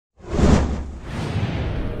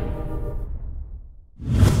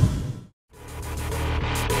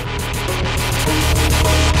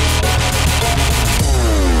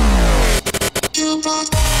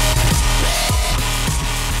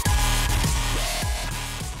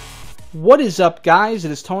What is up, guys?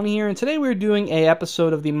 It is Tony here, and today we're doing a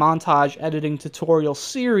episode of the montage editing tutorial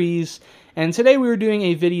series. And today we're doing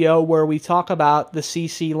a video where we talk about the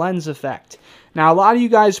CC lens effect. Now, a lot of you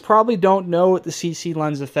guys probably don't know what the CC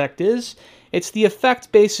lens effect is. It's the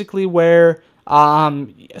effect basically where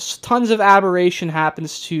tons of aberration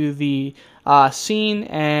happens to the scene,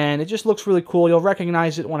 and it just looks really cool. You'll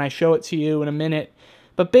recognize it when I show it to you in a minute.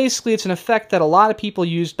 But basically, it's an effect that a lot of people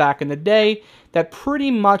used back in the day that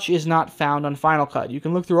pretty much is not found on Final Cut. You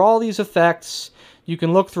can look through all these effects, you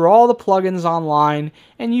can look through all the plugins online,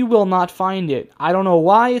 and you will not find it. I don't know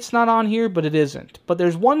why it's not on here, but it isn't. But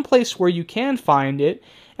there's one place where you can find it,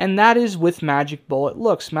 and that is with Magic Bullet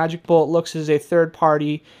Looks. Magic Bullet Looks is a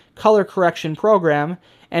third-party color correction program,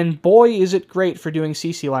 and boy is it great for doing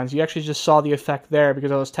CC lines. You actually just saw the effect there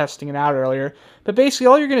because I was testing it out earlier. But basically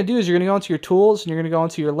all you're going to do is you're going to go into your tools, and you're going to go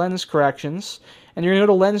into your lens corrections, and you're going to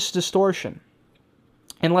go to lens distortion.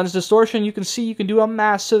 In lens distortion, you can see you can do a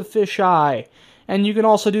massive fisheye, and you can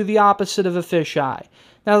also do the opposite of a fisheye.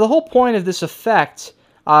 Now, the whole point of this effect,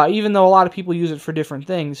 even though a lot of people use it for different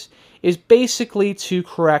things, is basically to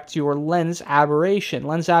correct your lens aberration.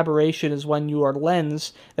 Lens aberration is when your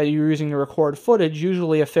lens that you're using to record footage,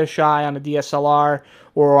 usually a fisheye on a DSLR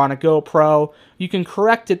or on a GoPro, you can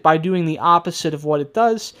correct it by doing the opposite of what it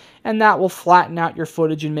does, and that will flatten out your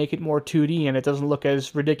footage and make it more 2D, and it doesn't look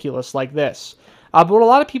as ridiculous like this. But what a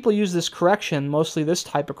lot of people use this correction, mostly this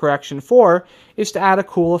type of correction for, is to add a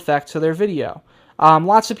cool effect to their video.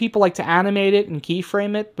 Lots of people like to animate it and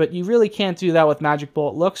keyframe it, but you really can't do that with Magic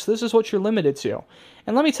Bullet Looks. This is what you're limited to.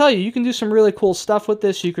 And let me tell you, you can do some really cool stuff with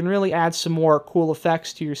this. You can really add some more cool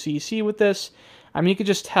effects to your CC with this. I mean, you can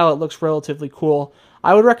just tell it looks relatively cool.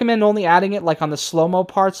 I would recommend only adding it like on the slow-mo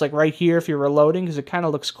parts, like right here if you're reloading, because it kind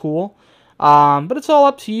of looks cool. But it's all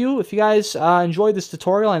up to you. If you guys enjoyed this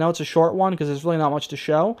tutorial, I know it's a short one because there's really not much to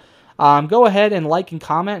show. Go ahead and like and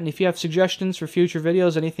comment, and if you have suggestions for future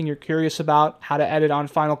videos, anything you're curious about, how to edit on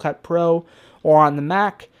Final Cut Pro or on the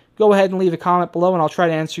Mac, go ahead and leave a comment below, and I'll try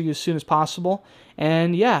to answer you as soon as possible.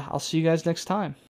 And yeah, I'll see you guys next time.